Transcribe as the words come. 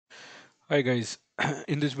Hi guys,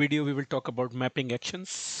 in this video we will talk about mapping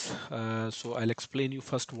actions. So I'll explain you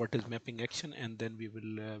first what is mapping action, and then we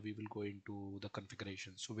will go into the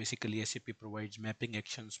configuration. So basically SAP provides mapping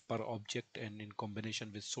actions per object and in combination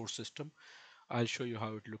with source system. I'll show you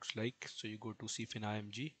how it looks like. So you go to CFIN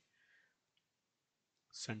IMG,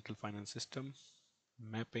 Central Finance System,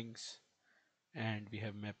 Mappings, and we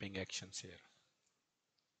have mapping actions here.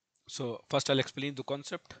 So first I'll explain the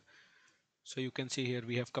concept. So you can see here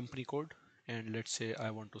we have company code, and let's say I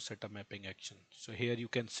want to set a mapping action. So here you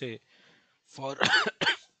can say for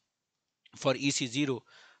for EC0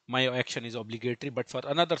 my action is obligatory, but for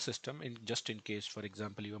another system, in just in case, for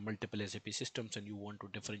example, you have multiple SAP systems and you want to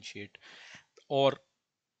differentiate, or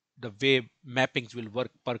the way mappings will work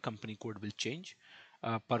per company code will change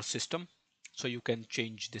per system, so you can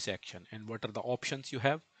change this action. And what are the options you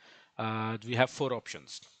have? We have four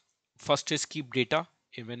options. First is keep data.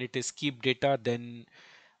 When it is keep data, then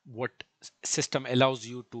what system allows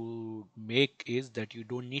you to make is that you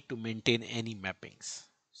don't need to maintain any mappings.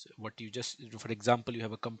 So what you just, for example, you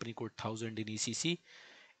have a company code 1000 in ECC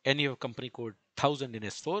and you have a company code 1000 in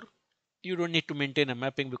S4. You don't need to maintain a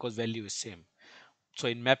mapping because value is same. So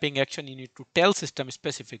in mapping action, you need to tell system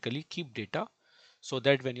specifically keep data, so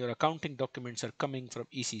that when your accounting documents are coming from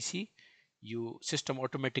ECC, you system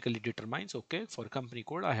automatically determines, okay, for company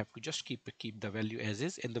code I have to just keep the value as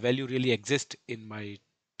is, and the value really exists in my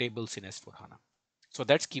tables in S4HANA. So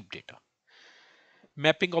that's keep data.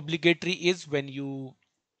 Mapping obligatory is when you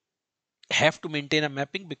have to maintain a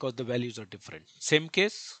mapping because the values are different. Same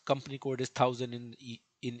case, company code is 1000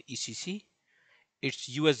 in ECC, it's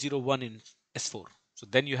US01 in S4. So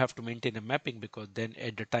then you have to maintain a mapping, because then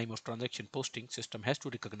at the time of transaction posting, system has to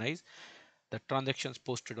recognize that transactions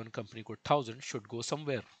posted on company code 1000 should go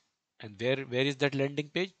somewhere. And where is that landing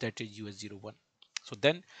page? That is US01. So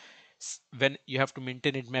then when you have to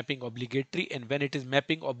maintain it mapping obligatory, and when it is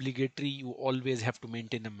mapping obligatory, you always have to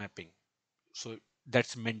maintain a mapping. So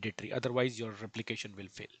that's mandatory. Otherwise your replication will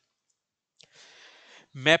fail.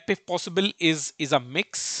 Map if possible is a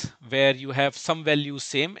mix where you have some values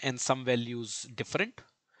same and some values different.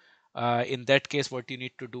 In that case, what you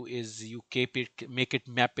need to do is you make it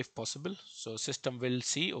map if possible. So system will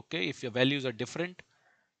see, okay, if your values are different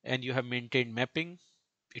and you have maintained mapping,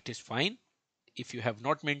 it is fine. If you have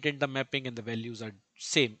not maintained the mapping and the values are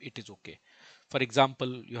same, it is okay. For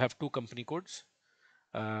example, you have two company codes.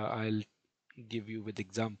 I'll give you with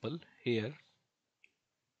example here.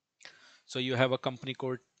 So you have a company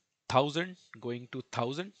code 1000 going to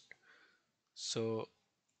 1000. So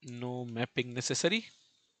no mapping necessary.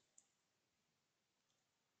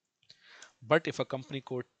 But if a company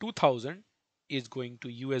code 2000 is going to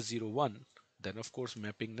US01, then of course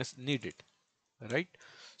mapping is needed, right?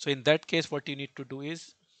 So in that case, what you need to do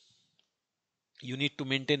is you need to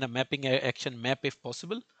maintain a mapping action map if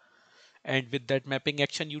possible. And with that mapping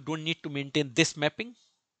action, you don't need to maintain this mapping.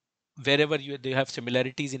 Wherever they have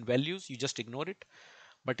similarities in values, you just ignore it.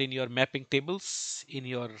 But in your mapping tables, in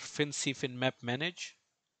your CFIN map manage,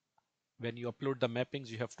 when you upload the mappings,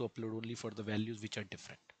 you have to upload only for the values which are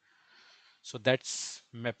different. So that's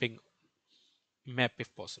mapping map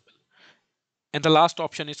if possible. And the last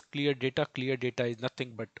option is clear data. Clear data is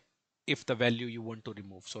nothing but if the value you want to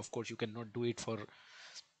remove. So of course you cannot do it for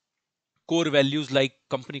core values like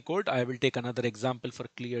company code. I will take another example for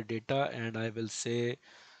clear data, and I will say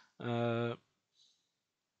uh,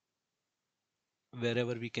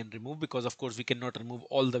 wherever we can remove, because of course we cannot remove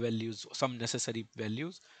all the values, some necessary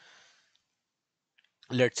values.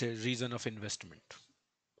 Let's say reason of investment.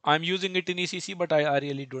 I'm using it in ECC, but I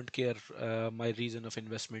really don't care my reason of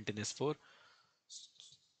investment in S4.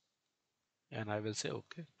 And I will say,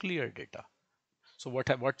 okay, clear data. So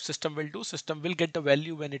what system will do? System will get the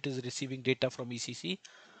value when it is receiving data from ECC,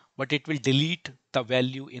 but it will delete the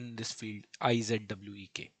value in this field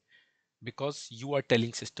IZWEK, because you are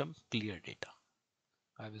telling system clear data.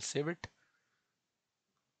 I will save it.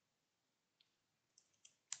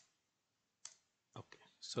 Okay,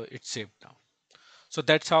 so it's saved now. So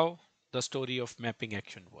that's how the story of mapping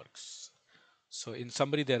action works. So in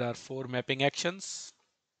summary, there are four mapping actions.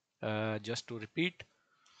 Just to repeat: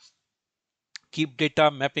 keep data,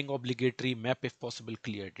 mapping obligatory, map if possible,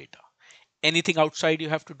 clear data. Anything outside you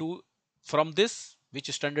have to do from this, which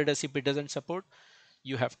standard SAP doesn't support,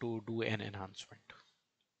 you have to do an enhancement.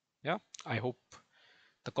 Yeah, I hope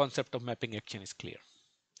the concept of mapping action is clear.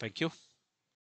 Thank you.